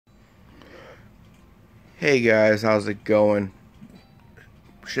Hey guys, how's it going?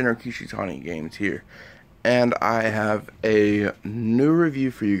 Shinra Games here, and I have a new review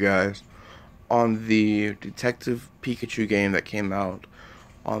for you guys on the Detective Pikachu game that came out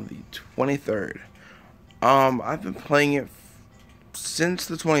on the 23rd. I've been playing it since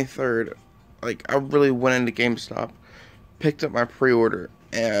the 23rd. Like, I really went into GameStop, picked up my pre-order,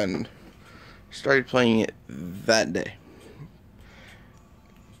 and started playing it that day.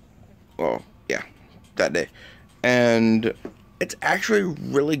 Well, yeah, that day. And it's actually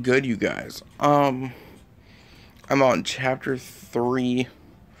really good, you guys. I'm on chapter 3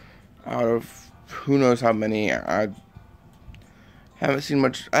 out of who knows how many. I haven't seen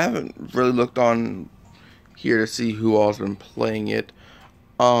much. I haven't really looked on here to see who all's been playing it.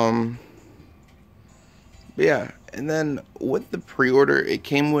 But yeah, and then with the pre-order, it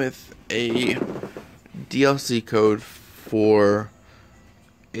came with a DLC code for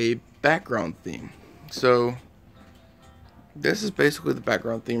a background theme. So this is basically the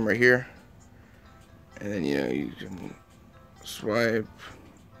background theme right here. And then, you can swipe.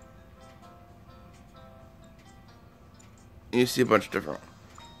 And you see a bunch of different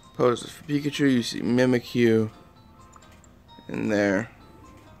poses for Pikachu. You see Mimikyu in there.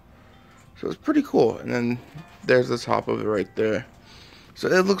 So it's pretty cool. And then there's the top of it right there. So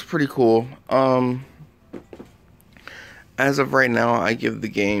it looks pretty cool. As of right now, I give the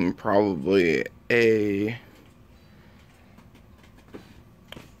game probably a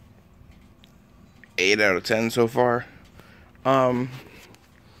 8 out of 10 so far. I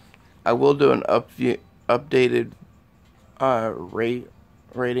will do an updated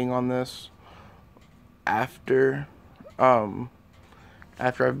rating on this after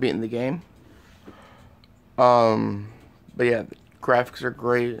I've beaten the game. But yeah, the graphics are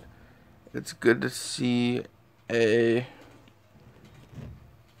great. It's good to see a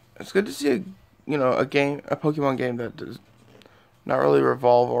Pokemon game that does not really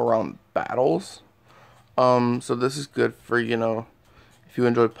revolve around battles. So this is good for, if you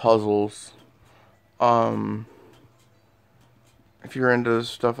enjoy puzzles, if you're into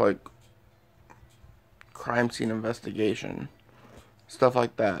stuff like crime scene investigation, stuff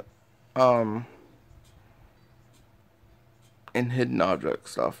like that, and hidden object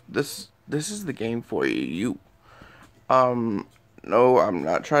stuff. This is the game for you. No, I'm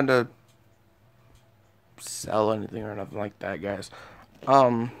not trying to sell anything or nothing like that, guys.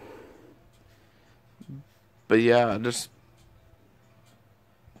 But yeah,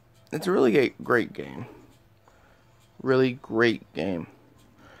 it's a really great game. Really great game.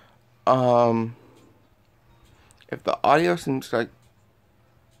 If the audio seems like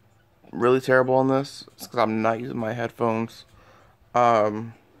really terrible on this, it's because I'm not using my headphones. I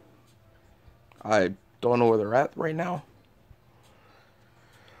don't know where they're at right now,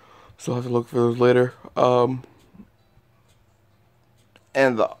 so I'll have to look for those later.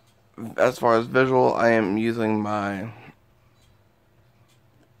 And as far as visual, I am using my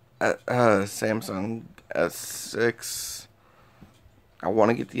Samsung S6. I want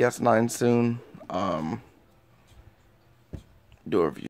to get the S9 soon. Do a review.